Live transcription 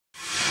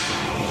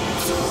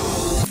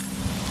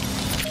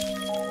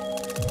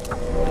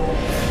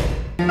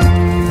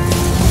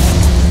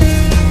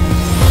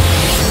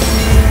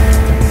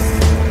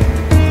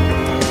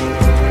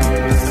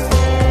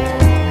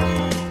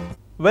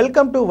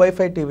Welcome to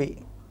wifi TV.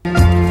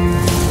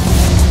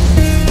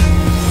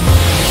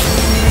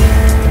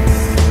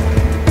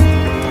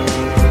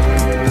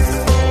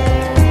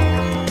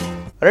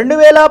 రెండు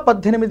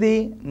 2018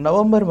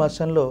 November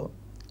మాసంలో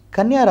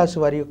కన్యా రాశి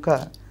వారి యొక్క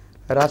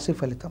రాశి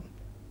ఫలితం.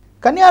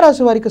 కన్యా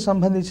రాశి వారికి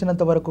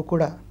సంబంధించినంత వరకు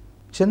కూడా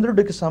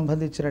చంద్రుడికి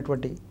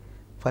సంబంధించినటువంటి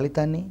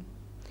ఫలితాన్ని,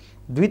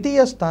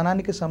 ద్వితీయ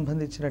స్థానానికి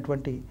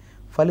సంబంధించినటువంటి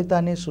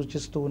ఫలితాన్ని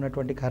సూచిస్తూ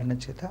ఉన్నటువంటి కారణం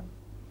చేత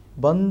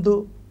బంధు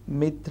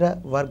మిత్ర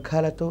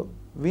వర్గాలతో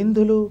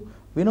విందులు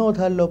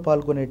వినోదాల్లో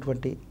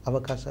పాల్గొనేటువంటి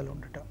అవకాశాలు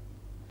ఉండటం,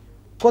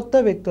 కొత్త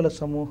వ్యక్తుల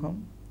సమూహం,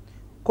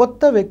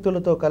 కొత్త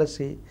వ్యక్తులతో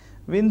కలిసి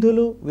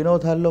విందులు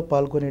వినోదాల్లో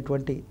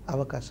పాల్గొనేటువంటి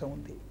అవకాశం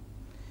ఉంది.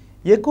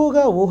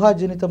 ఎక్కువగా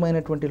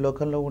ఊహాజనితమైనటువంటి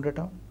లోకంలో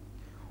ఉండటం,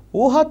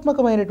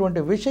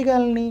 ఊహాత్మకమైనటువంటి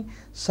విషయాలని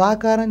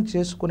సాకారం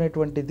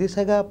చేసుకునేటువంటి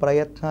దిశగా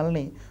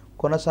ప్రయత్నాలని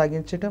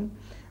కొనసాగించటం,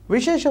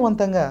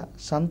 విశేషవంతంగా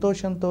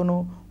సంతోషంతోనూ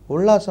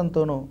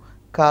ఉల్లాసంతోనూ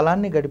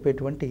కాలాన్ని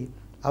గడిపేటువంటి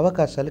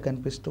అవకాశాలు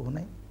కనిపిస్తూ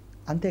ఉన్నాయి.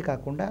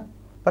 అంతేకాకుండా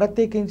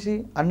ప్రత్యేకించి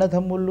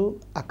అన్నదమ్ముళ్ళు,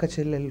 అక్క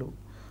చెల్లెళ్ళు,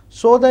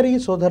 సోదరి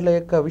సోదరుల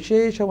యొక్క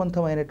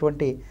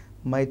విశేషవంతమైనటువంటి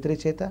మైత్రి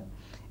చేత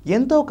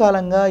ఎంతో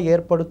కాలంగా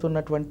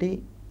ఏర్పడుతున్నటువంటి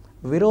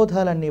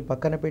విరోధాలన్నీ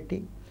పక్కన పెట్టి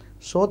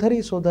సోదరి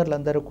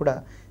సోదరులందరూ కూడా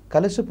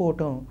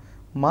కలిసిపోవటం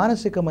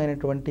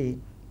మానసికమైనటువంటి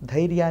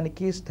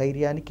ధైర్యానికి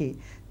స్థైర్యానికి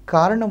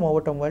కారణం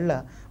అవ్వటం వల్ల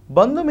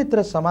బంధుమిత్ర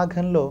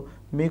సమాగంలో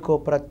మీకు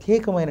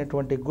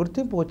ప్రత్యేకమైనటువంటి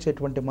గుర్తింపు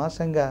వచ్చేటువంటి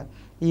మాసంగా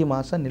ఈ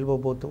మాసం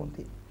నిలవబోతూ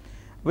ఉంది.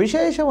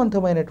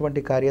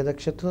 విశేషవంతమైనటువంటి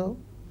కార్యదక్షతతో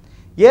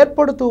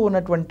ఏర్పడుతూ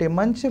ఉన్నటువంటి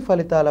మంచి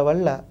ఫలితాల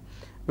వల్ల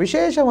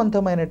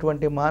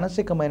విశేషవంతమైనటువంటి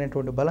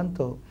మానసికమైనటువంటి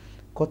బలంతో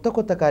కొత్త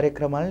కొత్త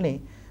కార్యక్రమాలని,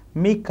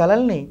 మీ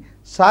కలల్ని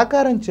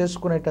సాకారం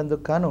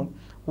చేసుకునేటందుకు గాను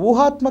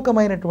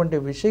ఊహాత్మకమైనటువంటి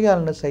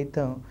విషయాలను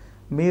సైతం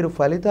మీరు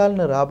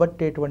ఫలితాలను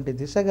రాబట్టేటువంటి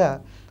దిశగా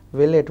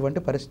వెళ్ళేటువంటి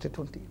పరిస్థితి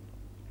ఉంది.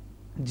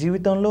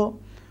 జీవితంలో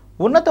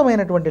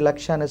ఉన్నతమైనటువంటి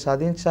లక్ష్యాన్ని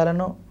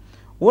సాధించాలనో,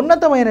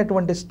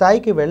 ఉన్నతమైనటువంటి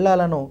స్థాయికి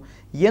వెళ్ళాలనో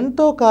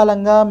ఎంతో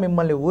కాలంగా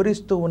మిమ్మల్ని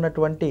ఊరిస్తూ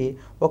ఉన్నటువంటి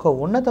ఒక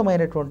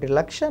ఉన్నతమైనటువంటి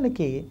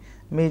లక్ష్యానికి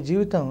మీ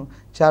జీవితం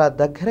చాలా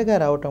దగ్గరగా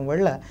రావటం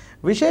వల్ల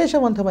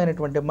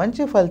విశేషవంతమైనటువంటి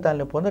మంచి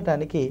ఫలితాలను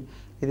పొందటానికి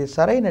ఇది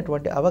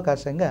సరైనటువంటి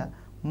అవకాశంగా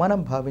మనం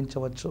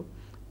భావించవచ్చు.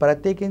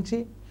 ప్రత్యేకించి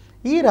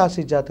ఈ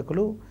రాశి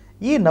జాతకులు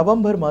ఈ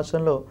నవంబర్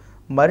మాసంలో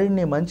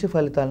మరిన్ని మంచి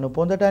ఫలితాలను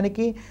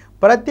పొందటానికి,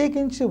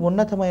 ప్రత్యేకించి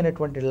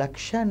ఉన్నతమైనటువంటి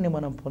లక్ష్యాన్ని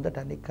మనం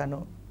పొందటానికి గాను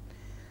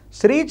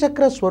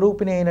శ్రీచక్ర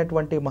స్వరూపిణి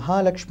అయినటువంటి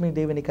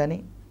మహాలక్ష్మీదేవిని కానీ,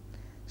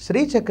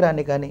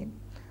 శ్రీచక్రాన్ని కానీ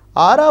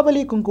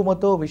ఆరావళి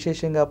కుంకుమతో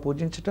విశేషంగా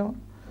పూజించటం,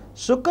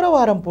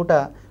 శుక్రవారం పూట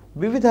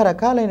వివిధ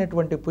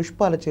రకాలైనటువంటి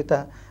పుష్పాల చేత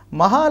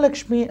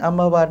మహాలక్ష్మి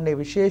అమ్మవారిని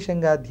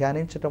విశేషంగా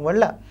ధ్యానించటం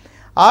వల్ల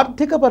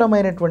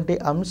ఆర్థికపరమైనటువంటి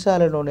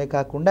అంశాలలోనే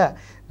కాకుండా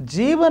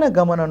జీవన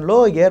గమనంలో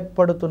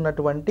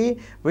ఏర్పడుతున్నటువంటి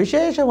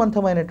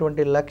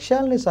విశేషవంతమైనటువంటి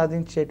లక్ష్యాల్ని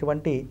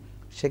సాధించేటువంటి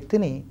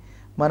శక్తిని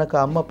మనకు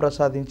అమ్మ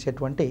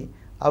ప్రసాదించేటువంటి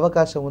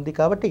అవకాశం ఉంది.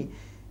 కాబట్టి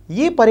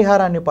ఈ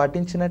పరిహారాన్ని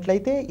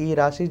పాటించినట్లయితే ఈ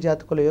రాశి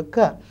జాతకుల యొక్క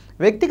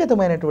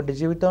వ్యక్తిగతమైనటువంటి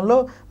జీవితంలో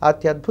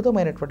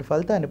అత్యద్భుతమైనటువంటి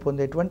ఫలితాన్ని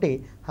పొందేటువంటి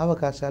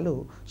అవకాశాలు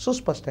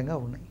సుస్పష్టంగా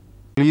ఉన్నాయి.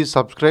 Please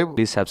subscribe.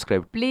 Please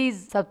subscribe. Please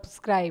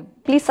subscribe.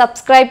 Please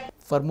subscribe.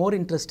 For more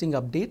interesting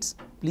updates,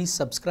 please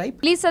subscribe.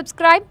 Please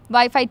subscribe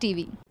Wi-Fi TV.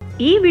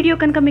 ఈ వీడియో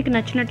కనుక మీకు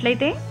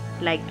నచ్చినట్లయితే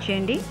లైక్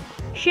చేయండి,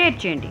 షేర్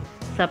చేయండి,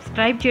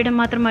 సబ్స్క్రైబ్ చేయడం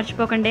మాత్రం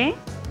మర్చిపోకండి.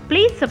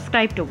 Please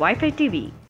subscribe to Y5 TV.